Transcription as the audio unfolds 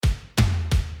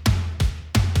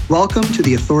Welcome to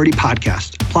the Authority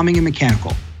Podcast, Plumbing and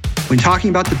Mechanical. When talking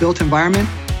about the built environment,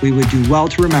 we would do well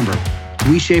to remember,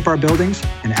 we shape our buildings,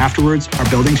 and afterwards, our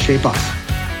buildings shape us.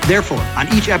 Therefore, on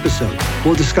each episode,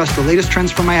 we'll discuss the latest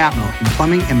trends from IAPMO in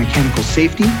plumbing and mechanical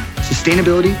safety,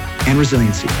 sustainability, and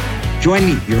resiliency. Join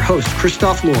me, your host,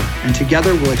 Christoph Lohr, and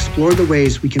together we'll explore the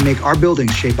ways we can make our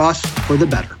buildings shape us for the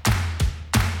better.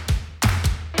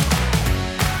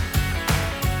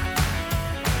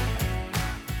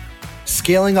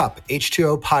 Scaling Up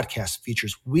H2O podcast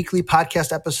features weekly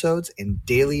podcast episodes and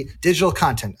daily digital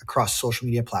content across social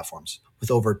media platforms.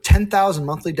 With over 10,000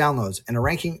 monthly downloads and a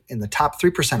ranking in the top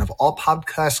 3% of all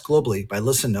podcasts globally by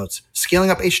Listen Notes,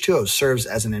 Scaling Up H2O serves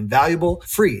as an invaluable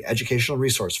free educational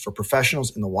resource for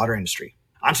professionals in the water industry.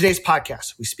 On today's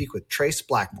podcast, we speak with Trace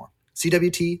Blackmore,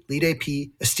 CWT, Lead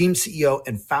AP, esteemed CEO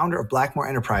and founder of Blackmore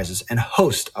Enterprises and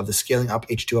host of the Scaling Up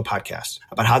H2O podcast,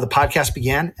 about how the podcast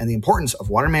began and the importance of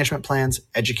water management plans,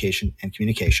 education, and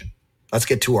communication. Let's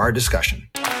get to our discussion.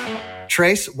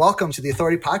 Trace, welcome to the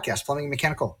Authority Podcast, Plumbing and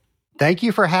Mechanical. Thank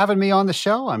you for having me on the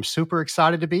show. I'm super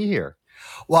excited to be here.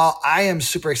 Well, I am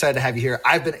super excited to have you here.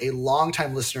 I've been a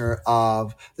longtime listener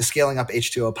of the Scaling Up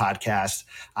H2O podcast.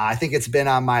 I think it's been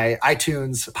on my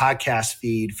iTunes podcast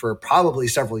feed for probably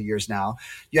several years now.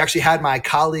 You actually had my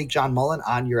colleague, John Mullen,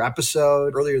 on your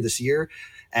episode earlier this year.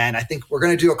 And I think we're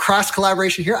going to do a cross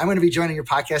collaboration here. I'm going to be joining your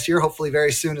podcast here, hopefully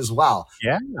very soon as well.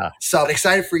 Yeah. So I'm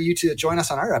excited for you to join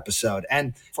us on our episode.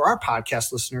 And for our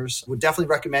podcast listeners, would definitely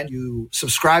recommend you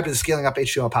subscribe to the Scaling Up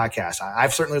H2O podcast.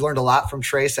 I've certainly learned a lot from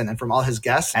Trace and from all his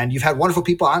guests. And you've had wonderful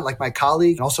people on, like my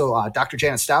colleague, and also Dr.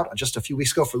 Janet Stout, just a few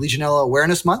weeks ago for Legionella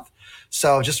Awareness Month.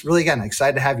 So just really, again,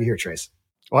 excited to have you here, Trace.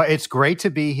 Well, it's great to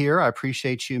be here. I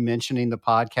appreciate you mentioning the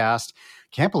podcast.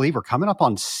 Can't believe we're coming up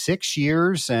on 6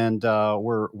 years and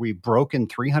we've broken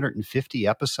 350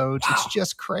 episodes. Wow. It's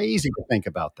just crazy to think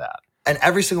about that. And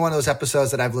every single one of those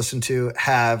episodes that I've listened to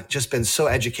have just been so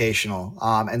educational.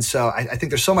 And so I think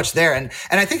there's so much there. And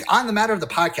I think on the matter of the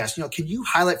podcast, can you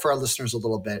highlight for our listeners a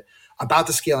little bit about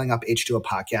the Scaling Up H2O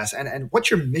podcast and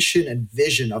what your mission and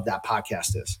vision of that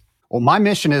podcast is? Well, my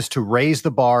mission is to raise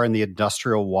the bar in the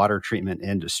industrial water treatment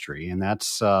industry. And that's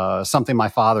something my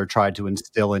father tried to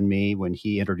instill in me when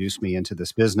he introduced me into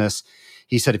this business.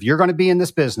 He said, if you're going to be in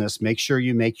this business, make sure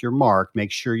you make your mark,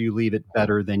 make sure you leave it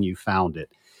better than you found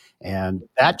it. And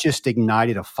that just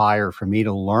ignited a fire for me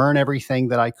to learn everything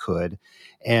that I could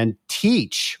and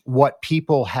teach what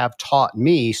people have taught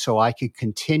me so I could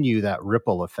continue that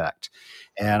ripple effect.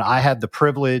 And I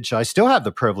still have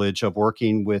the privilege of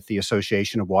working with the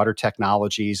Association of Water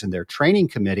Technologies and their training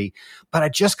committee, but I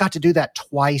just got to do that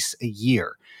twice a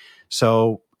year.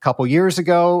 So a couple years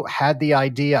ago, I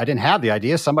didn't have the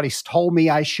idea. Somebody told me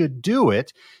I should do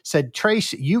it, said,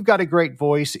 Trace, you've got a great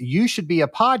voice. You should be a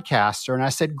podcaster. And I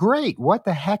said, great. What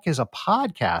the heck is a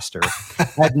podcaster?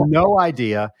 I had no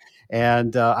idea.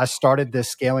 And I started this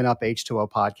Scaling Up H2O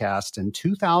podcast in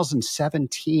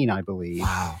 2017, I believe.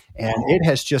 Wow. And it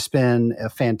has just been a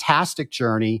fantastic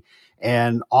journey.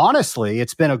 And honestly,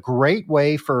 it's been a great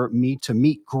way for me to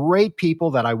meet great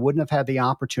people that I wouldn't have had the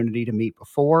opportunity to meet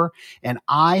before. And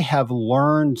I have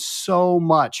learned so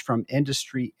much from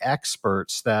industry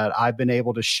experts that I've been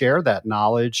able to share that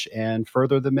knowledge and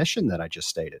further the mission that I just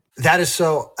stated. That is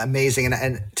so amazing.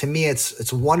 And to me,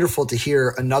 it's wonderful to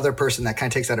hear another person that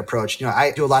kind of takes that approach. I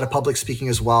do a lot of public speaking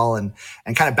as well and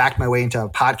kind of backed my way into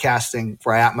podcasting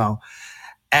for IAPMO.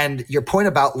 And your point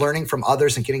about learning from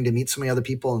others and getting to meet so many other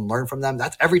people and learn from them,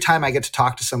 that's every time I get to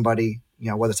talk to somebody,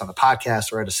 whether it's on a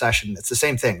podcast or at a session, it's the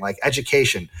same thing. Like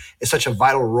education is such a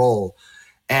vital role.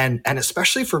 And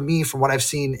especially for me, from what I've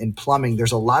seen in plumbing,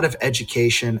 there's a lot of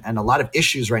education and a lot of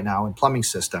issues right now in plumbing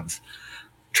systems.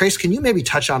 Trace, can you maybe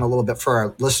touch on a little bit for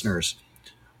our listeners?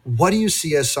 What do you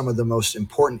see as some of the most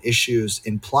important issues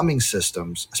in plumbing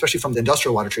systems, especially from the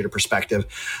industrial water treater perspective?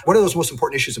 What are those most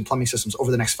important issues in plumbing systems over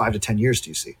the next 5 to 10 years,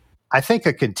 do you see? I think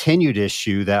a continued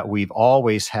issue that we've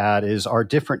always had is our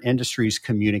different industries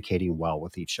communicating well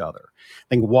with each other. I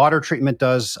think water treatment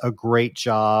does a great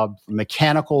job.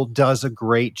 Mechanical does a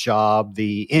great job.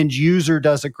 The end user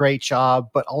does a great job,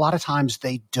 but a lot of times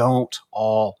they don't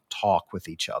all talk with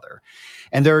each other.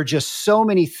 And there are just so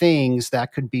many things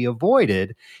that could be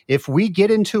avoided if we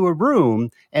get into a room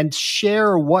and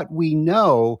share what we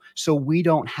know so we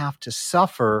don't have to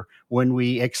suffer when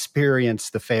we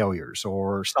experience the failures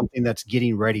or something that's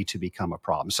getting ready to become a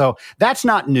problem. So that's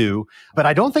not new, but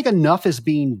I don't think enough is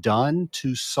being done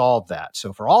to solve that.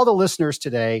 So for all the listeners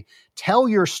today, tell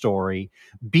your story,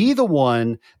 be the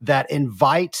one that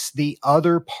invites the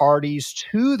other parties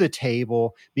to the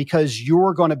table because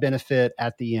you're going to benefit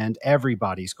at the end.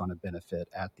 Everybody's going to benefit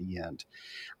at the end.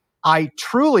 I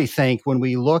truly think when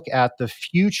we look at the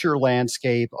future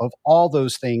landscape of all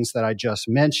those things that I just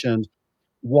mentioned,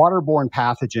 waterborne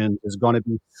pathogen is going to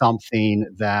be something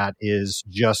that is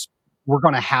just, we're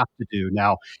going to have to do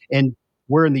now. And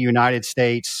we're in the United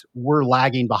States, we're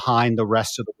lagging behind the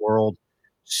rest of the world.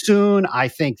 Soon, I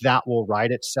think that will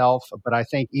right itself. But I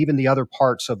think even the other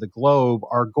parts of the globe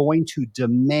are going to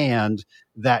demand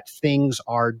that things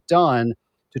are done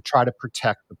to try to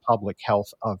protect the public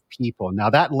health of people. Now,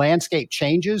 that landscape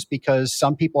changes because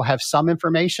some people have some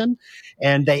information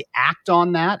and they act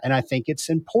on that. And I think it's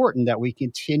important that we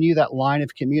continue that line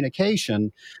of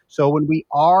communication. So when we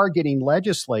are getting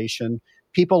legislation,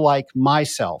 people like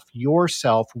myself,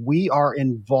 yourself, we are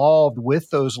involved with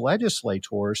those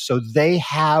legislators so they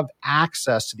have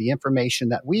access to the information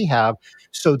that we have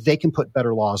so they can put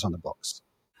better laws on the books.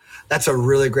 That's a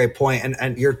really great point.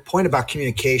 And your point about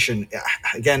communication,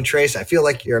 again, Trace, I feel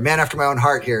like you're a man after my own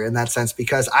heart here in that sense,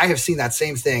 because I have seen that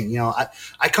same thing. You know,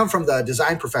 I come from the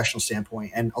design professional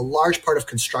standpoint, and a large part of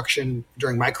construction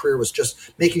during my career was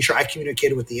just making sure I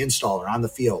communicated with the installer on the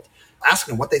field,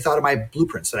 asking them what they thought of my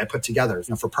blueprints that I put together, you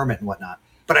know, for permit and whatnot.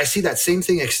 But I see that same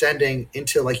thing extending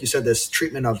into, like you said, this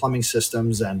treatment of plumbing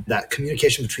systems and that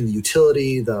communication between the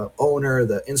utility, the owner,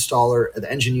 the installer,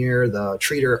 the engineer, the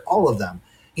treater, all of them.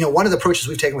 You know, one of the approaches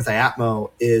we've taken with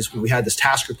IATMO is we had this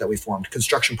task group that we formed,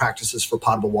 construction practices for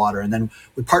potable water. And then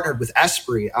we partnered with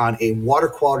Esprit on a water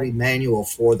quality manual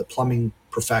for the plumbing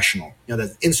professional, you know,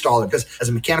 the installer. Because as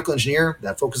a mechanical engineer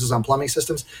that focuses on plumbing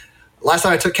systems, last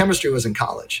time I took chemistry was in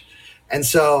college. And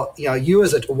so, you know, you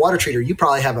as a water treater, you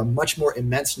probably have a much more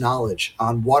immense knowledge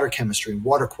on water chemistry,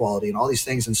 water quality, and all these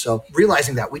things. And so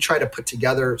realizing that, we try to put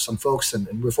together some folks,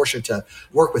 and we're fortunate to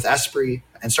work with Esprit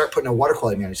and start putting a water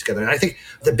quality manual together. And I think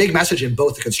the big message in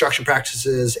both the construction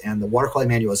practices and the water quality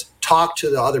manual is talk to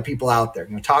the other people out there,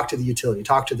 you know, talk to the utility,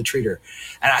 talk to the treater.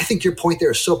 And I think your point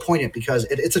there is so poignant because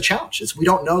it's a challenge. We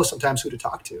don't know sometimes who to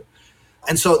talk to.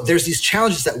 And so there's these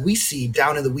challenges that we see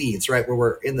down in the weeds, right, where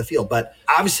we're in the field. But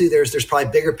obviously there's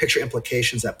probably bigger picture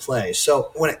implications at play.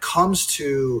 So when it comes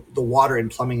to the water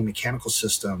and plumbing and mechanical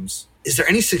systems, is there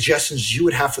any suggestions you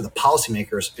would have for the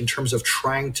policymakers in terms of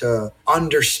trying to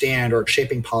understand or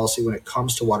shaping policy when it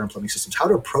comes to water and plumbing systems, how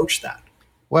to approach that?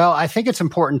 Well, I think it's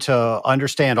important to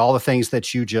understand all the things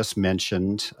that you just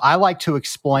mentioned. I like to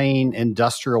explain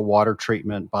industrial water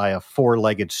treatment by a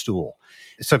four-legged stool.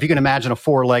 So if you can imagine a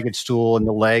four-legged stool and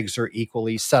the legs are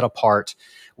equally set apart,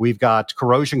 we've got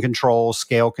corrosion control,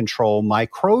 scale control,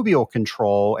 microbial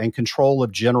control, and control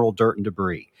of general dirt and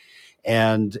debris.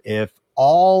 And if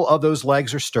all of those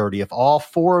legs are sturdy, if all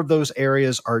four of those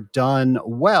areas are done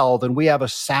well, then we have a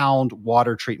sound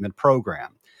water treatment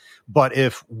program. But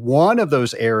if one of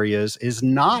those areas is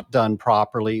not done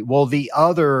properly, well, the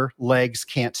other legs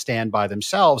can't stand by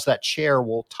themselves. That chair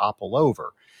will topple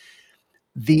over.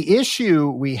 The issue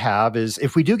we have is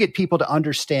if we do get people to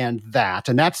understand that,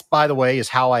 and that's, by the way, is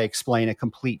how I explain a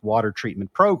complete water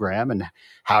treatment program. And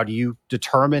how do you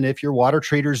determine if your water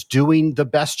treater's doing the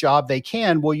best job they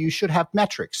can? Well, you should have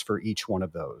metrics for each one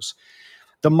of those.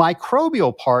 The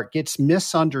microbial part gets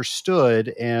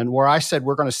misunderstood, and where I said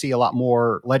we're going to see a lot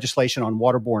more legislation on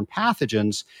waterborne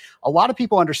pathogens, a lot of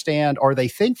people understand, or they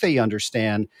think they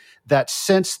understand, that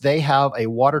since they have a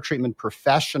water treatment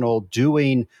professional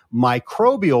doing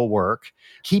microbial work,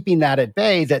 keeping that at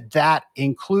bay, that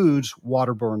includes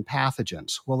waterborne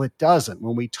pathogens. Well, it doesn't.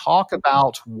 When we talk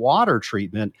about water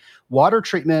treatment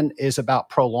is about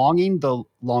prolonging the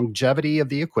longevity of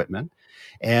the equipment,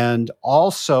 and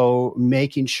also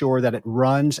making sure that it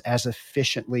runs as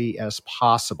efficiently as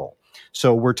possible.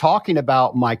 So we're talking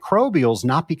about microbials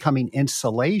not becoming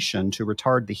insulation to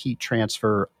retard the heat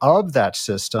transfer of that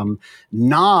system,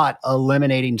 not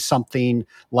eliminating something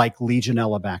like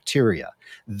Legionella bacteria.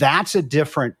 That's a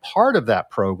different part of that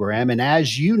program. And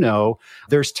as you know,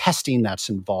 there's testing that's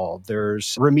involved.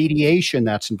 There's remediation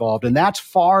that's involved. And that's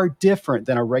far different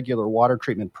than a regular water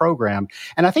treatment program.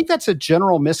 And I think that's a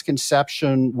general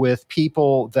misconception with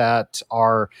people that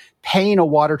are paying a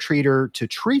water treater to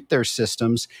treat their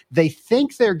systems. They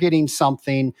think they're getting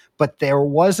something, but there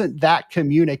wasn't that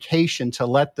communication to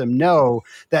let them know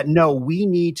that, no, we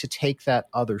need to take that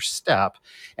other step.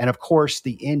 And of course,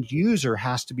 the end user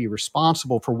has to be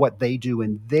responsible for what they do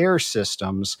in their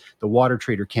systems. The water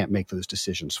treater can't make those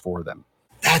decisions for them.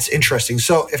 That's interesting.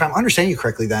 So if I'm understanding you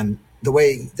correctly, then the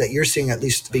way that you're seeing, at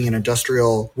least being an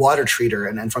industrial water treater,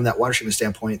 and from that water treatment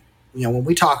standpoint, you know, when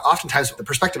we talk, oftentimes the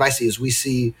perspective I see is we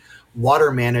see water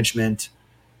management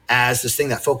as this thing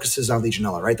that focuses on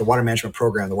Legionella, right? The water management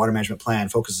program, the water management plan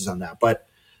focuses on that. But,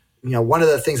 you know, one of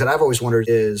the things that I've always wondered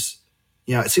is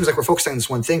it seems like we're focusing on this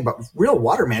one thing, but real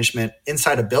water management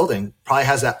inside a building probably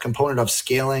has that component of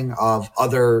scaling of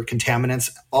other contaminants.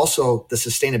 Also, the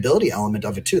sustainability element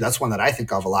of it too. That's one that I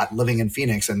think of a lot living in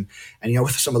Phoenix and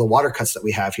with some of the water cuts that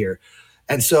we have here.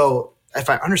 And so if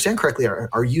I understand correctly,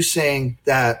 are you saying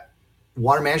that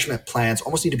water management plans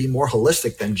almost need to be more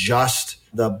holistic than just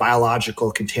the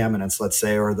biological contaminants, let's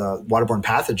say, or the waterborne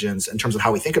pathogens in terms of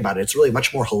how we think about it? It's really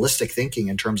much more holistic thinking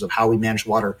in terms of how we manage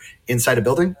water inside a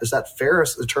building. Is that fair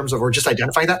in terms of, or just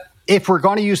identifying that? If we're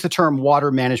going to use the term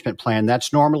water management plan,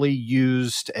 that's normally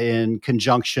used in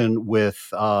conjunction with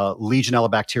Legionella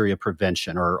bacteria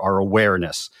prevention or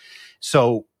awareness.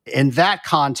 So in that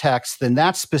context, then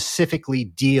that's specifically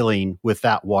dealing with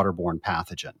that waterborne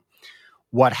pathogen.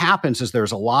 What happens is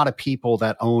there's a lot of people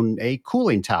that own a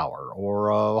cooling tower or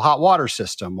a hot water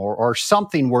system or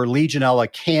something where Legionella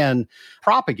can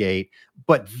propagate,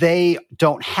 but they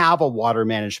don't have a water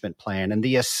management plan. And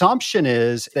the assumption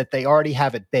is that they already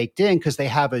have it baked in because they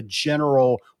have a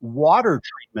general water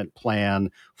treatment plan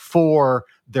for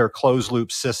their closed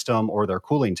loop system or their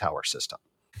cooling tower system.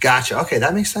 Gotcha. Okay,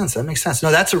 that makes sense.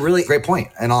 No, that's a really great point,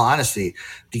 in all honesty,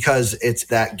 because it's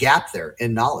that gap there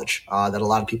in knowledge that a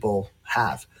lot of people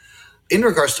have. In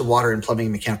regards to water and plumbing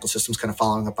and mechanical systems, kind of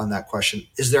following up on that question,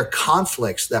 is there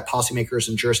conflicts that policymakers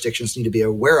and jurisdictions need to be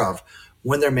aware of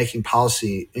when they're making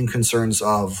policy in concerns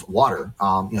of water,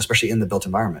 especially in the built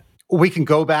environment? We can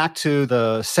go back to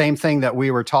the same thing that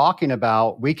we were talking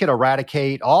about. We could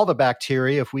eradicate all the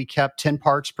bacteria if we kept 10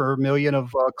 parts per million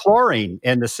of chlorine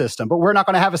in the system, but we're not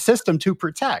going to have a system to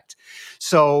protect.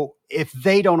 So if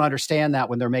they don't understand that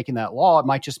when they're making that law, it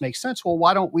might just make sense. Well,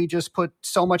 why don't we just put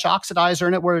so much oxidizer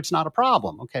in it where it's not a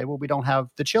problem? Okay, well, we don't have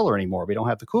the chiller anymore. We don't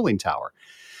have the cooling tower.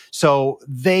 So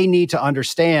they need to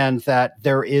understand that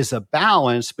there is a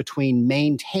balance between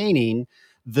maintaining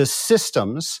the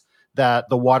systems that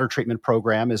the water treatment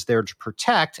program is there to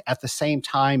protect, at the same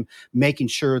time making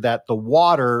sure that the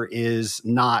water is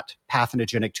not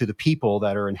pathogenic to the people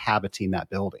that are inhabiting that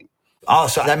building. Oh,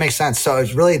 so that makes sense. So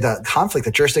it's really the conflict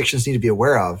that jurisdictions need to be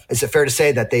aware of. Is it fair to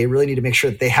say that they really need to make sure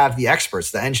that they have the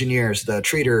experts, the engineers, the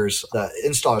treaters, the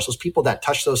installers, those people that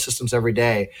touch those systems every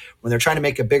day when they're trying to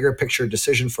make a bigger picture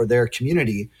decision for their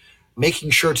community, making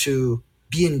sure to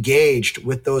be engaged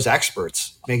with those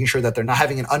experts, making sure that they're not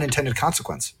having an unintended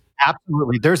consequence?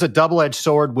 Absolutely. There's a double-edged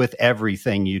sword with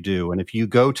everything you do. And if you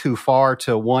go too far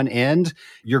to one end,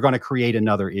 you're going to create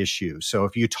another issue. So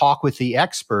if you talk with the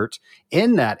expert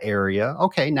in that area,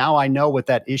 okay, now I know what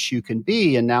that issue can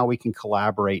be, and now we can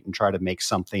collaborate and try to make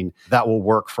something that will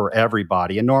work for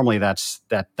everybody. And normally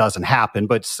that doesn't happen,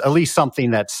 but it's at least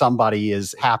something that somebody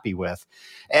is happy with.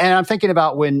 And I'm thinking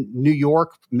about when New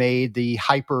York made the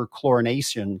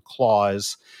hyperchlorination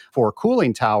clause for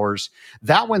cooling towers,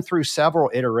 that went through several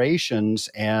iterations.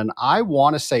 And I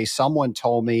want to say someone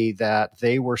told me that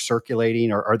they were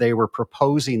circulating or they were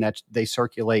proposing that they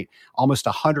circulate almost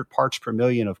 100 parts per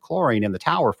million of chlorine in the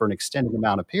tower for an extended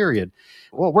amount of period.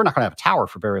 Well, we're not going to have a tower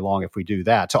for very long if we do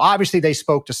that. So obviously they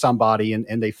spoke to somebody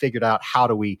and they figured out how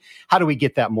do we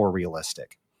get that more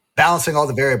realistic. Balancing all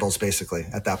the variables, basically,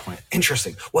 at that point.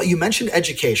 Interesting. Well, you mentioned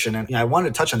education, and I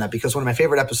wanted to touch on that because one of my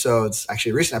favorite episodes,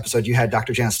 actually a recent episode, you had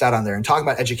Dr. Janet Stout on there and talking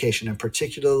about education, and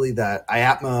particularly that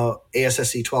IAPMO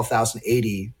ASSE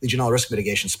 12080 Legionella Risk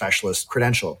Mitigation Specialist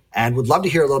credential. And would love to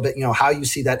hear a little bit, how you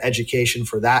see that education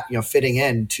for that, fitting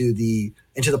into the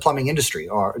plumbing industry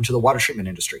or into the water treatment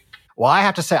industry. Well, I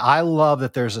have to say, I love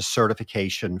that there's a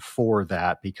certification for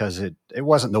that because it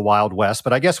wasn't the Wild West,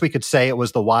 but I guess we could say it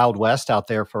was the Wild West out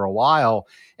there for a while.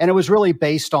 And it was really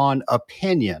based on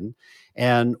opinion.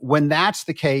 And when that's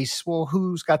the case, well,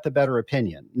 who's got the better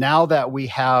opinion? Now that we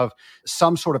have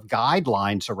some sort of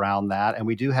guidelines around that and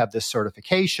we do have this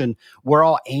certification, we're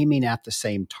all aiming at the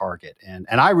same target. And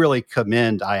I really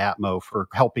commend IAPMO for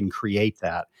helping create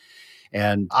that.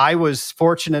 And I was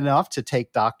fortunate enough to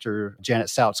take Dr. Janet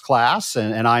Stout's class,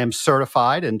 and I am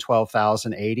certified in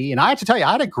 12,080. And I have to tell you,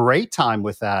 I had a great time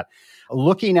with that.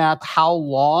 Looking at how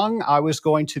long I was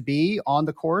going to be on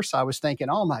the course, I was thinking,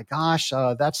 oh my gosh,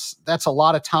 that's a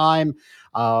lot of time.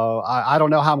 I don't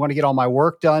know how I'm going to get all my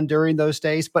work done during those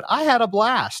days, but I had a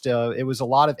blast. It was a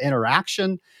lot of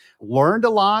interaction, learned a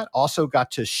lot, also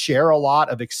got to share a lot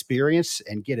of experience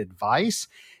and get advice.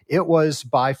 It was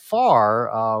by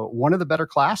far one of the better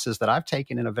classes that I've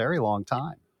taken in a very long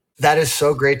time. That is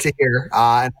so great to hear.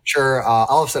 I'm sure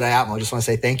all of us at IAPMO just want to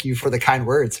say thank you for the kind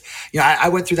words. I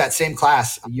went through that same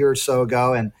class a year or so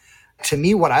ago, and To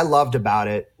me, what I loved about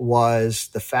it was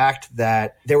the fact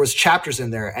that there was chapters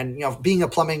in there. And, being a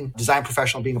plumbing design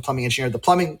professional, being a plumbing engineer, the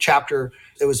plumbing chapter,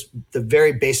 it was the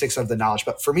very basics of the knowledge.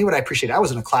 But for me, what I appreciated, I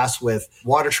was in a class with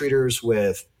water treaters,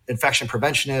 with infection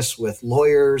preventionists, with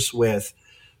lawyers, with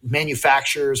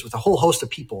manufacturers, with a whole host of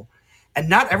people. And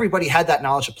not everybody had that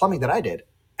knowledge of plumbing that I did.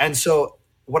 And so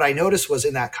what I noticed was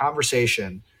in that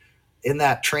conversation, in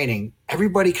that training,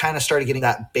 everybody kind of started getting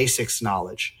that basics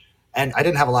knowledge. And I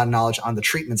didn't have a lot of knowledge on the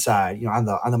treatment side, on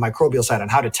the microbial side, on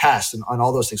how to test and on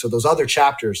all those things. So those other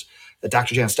chapters that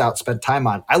Dr. Jan Stout spent time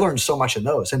on, I learned so much in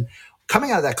those. And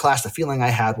coming out of that class, the feeling I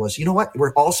had was, you know what?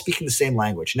 We're all speaking the same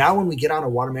language. Now, when we get on a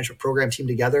water management program team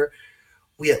together,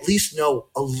 we at least know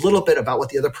a little bit about what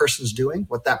the other person's doing,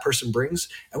 what that person brings,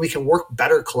 and we can work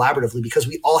better collaboratively because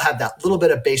we all have that little bit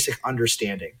of basic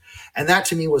understanding. And that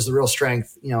to me was the real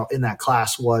strength, in that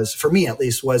class was, for me at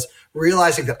least, was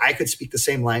realizing that I could speak the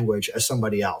same language as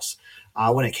somebody else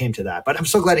when it came to that. But I'm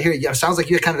so glad to hear it sounds like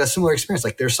you had kind of a similar experience.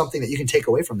 Like there's something that you can take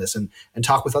away from this and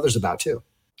talk with others about too.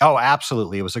 Oh,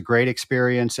 absolutely. It was a great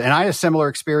experience. And I had a similar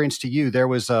experience to you. There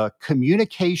was a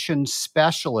communication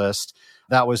specialist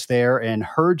that was there, and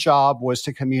her job was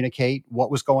to communicate what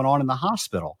was going on in the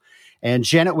hospital. And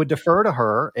Janet would defer to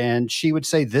her, and she would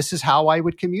say, this is how I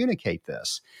would communicate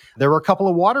this. There were a couple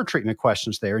of water treatment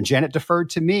questions there, and Janet deferred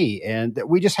to me. And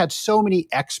we just had so many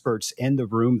experts in the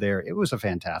room there. It was a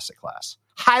fantastic class.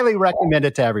 Highly recommend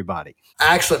it to everybody.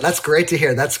 Excellent. That's great to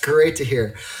hear.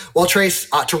 Well, Trace,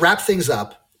 to wrap things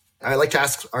up, I'd like to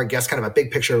ask our guests kind of a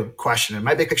big picture question. And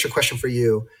my big picture question for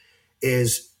you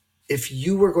is, if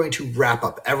you were going to wrap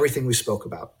up everything we spoke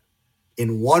about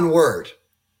in one word,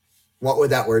 what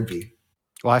would that word be?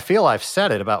 Well, I feel I've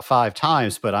said it about 5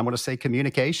 times, but I'm going to say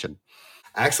communication.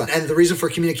 Excellent. And the reason for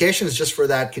communication is just for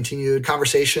that continued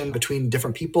conversation between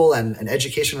different people and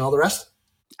education and all the rest?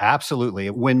 Absolutely.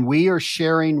 When we are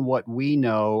sharing what we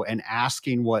know and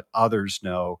asking what others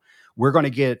know, we're going to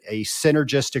get a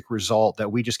synergistic result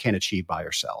that we just can't achieve by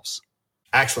ourselves.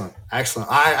 Excellent.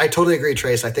 I totally agree,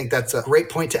 Trace. I think that's a great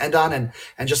point to end on. And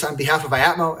just on behalf of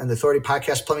IATMO and the Authority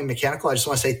Podcast Plumbing Mechanical, I just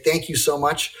want to say thank you so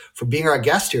much for being our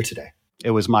guest here today.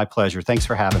 It was my pleasure. Thanks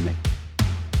for having me.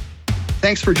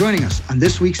 Thanks for joining us on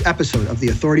this week's episode of the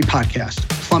Authority Podcast,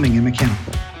 Plumbing and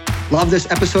Mechanical. Love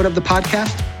this episode of the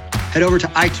podcast? Head over to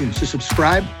iTunes to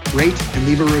subscribe, rate, and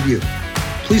leave a review.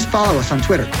 Please follow us on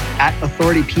Twitter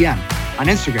 @AuthorityPM, on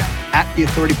Instagram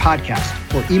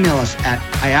 @TheAuthorityPodcast, or email us at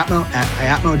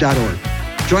iatmo@iatmo.org.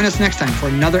 Join us next time for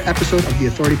another episode of the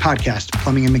Authority Podcast,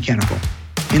 Plumbing and Mechanical.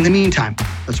 In the meantime,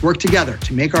 let's work together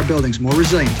to make our buildings more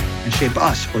resilient and shape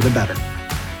us for the better.